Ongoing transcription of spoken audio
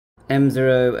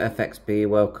M0FXB,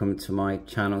 welcome to my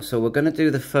channel. So we're going to do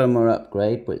the firmware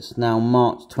upgrade, but it's now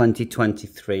March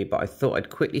 2023, but I thought I'd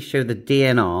quickly show the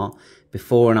DNR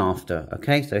before and after.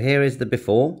 Okay, so here is the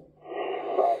before. This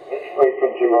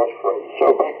frequency was free.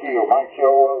 So back to you, Mike.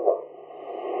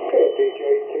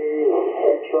 DJ2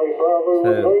 X-ray Bravo.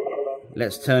 So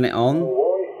let's turn it on. Yeah.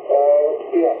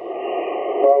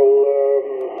 Well,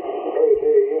 right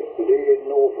here yesterday in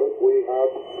Norfolk we had...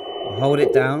 Hold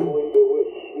it down.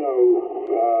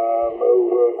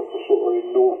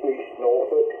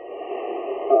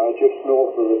 Just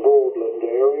north of the Broadland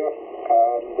area,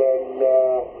 and then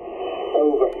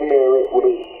over here it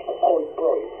was quite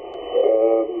bright,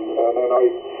 and then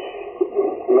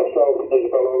myself and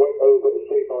Isabella went over to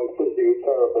see my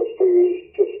physiotherapist, who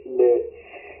is just near,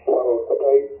 well,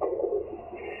 about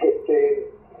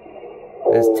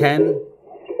 15 There's 10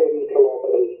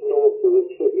 kilometres north of the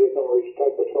city of Norwich,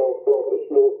 10 to 12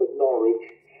 kilometres north of Norwich,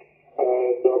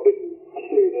 and I've been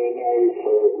seeing her now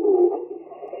for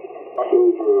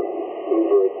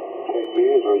over 10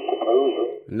 years, I suppose.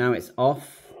 Now it's off.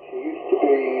 She used to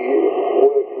be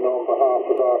working on behalf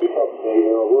of our company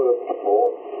who I worked for,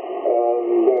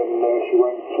 and then she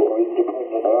went to an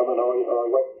independent arm, and I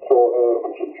went and saw her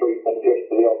for some treatment just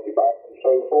for the off back and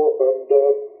so forth, and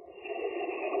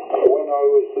when I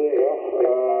was there,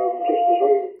 just as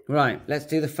we... Right, let's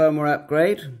do the firmware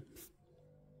upgrade.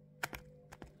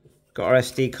 Got our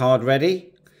SD card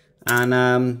ready,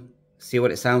 and see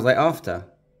what it sounds like after.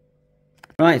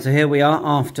 Right, so here we are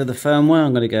after the firmware.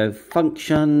 I'm going to go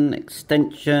function,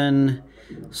 extension,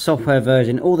 software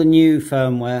version, all the new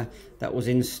firmware that was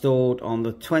installed on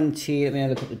the let me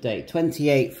look at the date,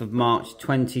 28th of March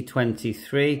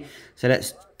 2023. So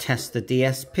let's test the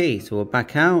DSP. So we'll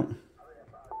back out,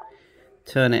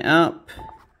 turn it up,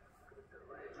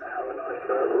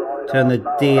 turn the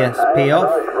DSP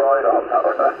off.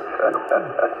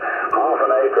 Half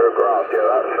an acre of grass, yeah,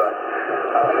 that's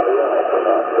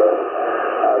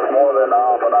more than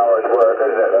half an hour's work,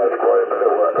 isn't it? That's quite a bit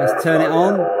of work. Let's turn it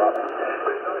on.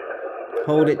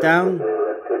 Hold it down.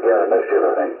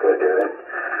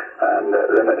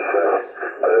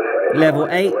 Level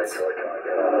 8. But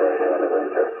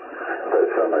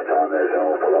summertime, there's an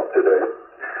awful lot to do.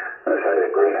 That's how the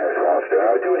greenhouse wants to. I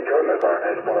do enjoy my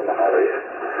garden. It's one of my hobbies.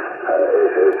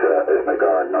 Is my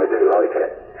garden. I do like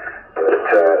it. But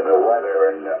the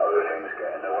weather and other things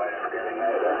get in the way of getting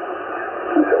out there.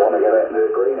 And so I want to get out into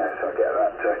the greenhouse. I get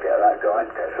that going,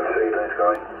 get some seedlings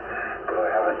going. But I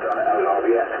haven't done it as of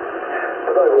yet.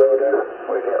 But I will do.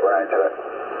 We'll get round to it.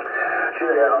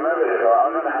 Julia, I remember this.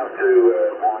 I'm going to have to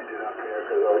wind it up here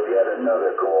because I'll get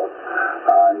another call.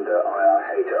 And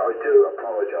I hate it. I do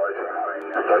apologise for having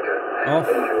such an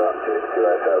interrupted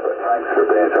QSO, but thanks for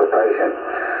being so patient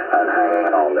and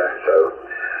hanging on there. So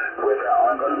with that,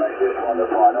 I'm going to make this one the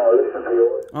final. I'll listen to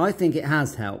yours. I think it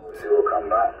has helped. You'll come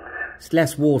back. It's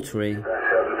less watery. 7-3,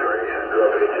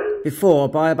 lovely. Before,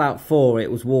 by about 4,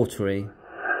 it was watery. This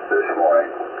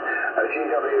morning.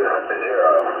 GW0,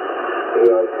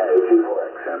 EIK,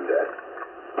 G4XMZ.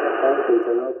 Thank you,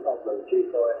 no problem.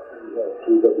 G4XMZ,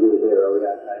 GW0,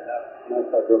 yeah, no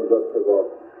problem whatsoever.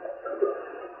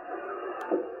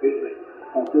 Excuse me.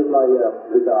 I'll give my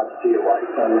regards to your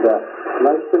wife, and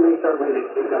nice to meet her.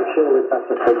 I'm sure we'll catch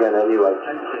up again anyway.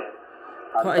 Thank you.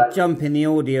 Quite a jump in the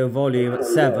audio volume at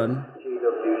 7. Thanks,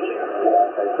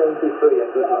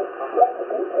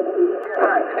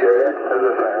 Julia. As I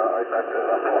say, I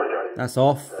apologise. That's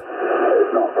off.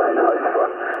 It's not very nice,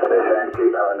 but they say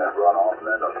keep having that run off, and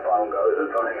then the phone goes and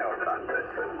something else happens.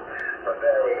 But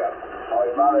there we go.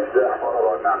 I've managed what have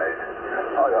I managed?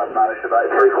 I've managed about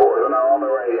 3/4 of an hour on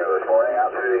the radio this morning.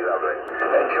 Absolutely lovely.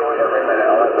 Enjoyed every minute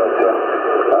of it. But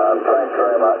thanks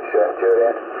very much,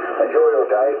 Julian. Enjoy your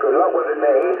day. Good luck with the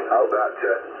knee. Hope that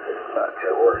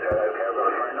works out okay. I've got a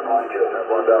friend of mine just had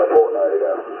one about a fortnight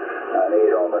ago, and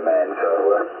he's on the mend, so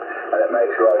and it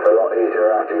makes life a lot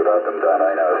easier after you've had them done,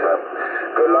 I know. So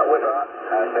good luck with that,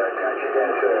 and catch you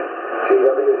again soon.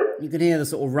 GW. You can hear the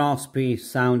sort of raspy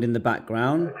sound in the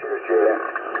background. Cheers, Julian.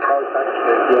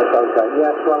 Yes, okay.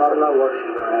 Yes, well, I know what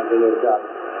she's having is that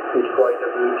it's quite a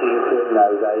routine thing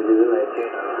nowadays, isn't it?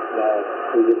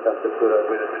 We just have to put up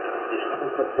with it.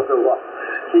 So what?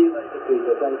 See you later,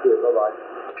 Peter. Thank you. Bye-bye.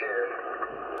 Cheers.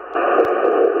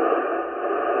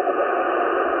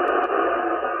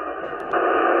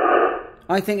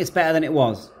 I think it's better than it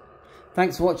was.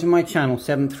 Thanks for watching my channel,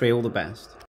 7-3, all the best.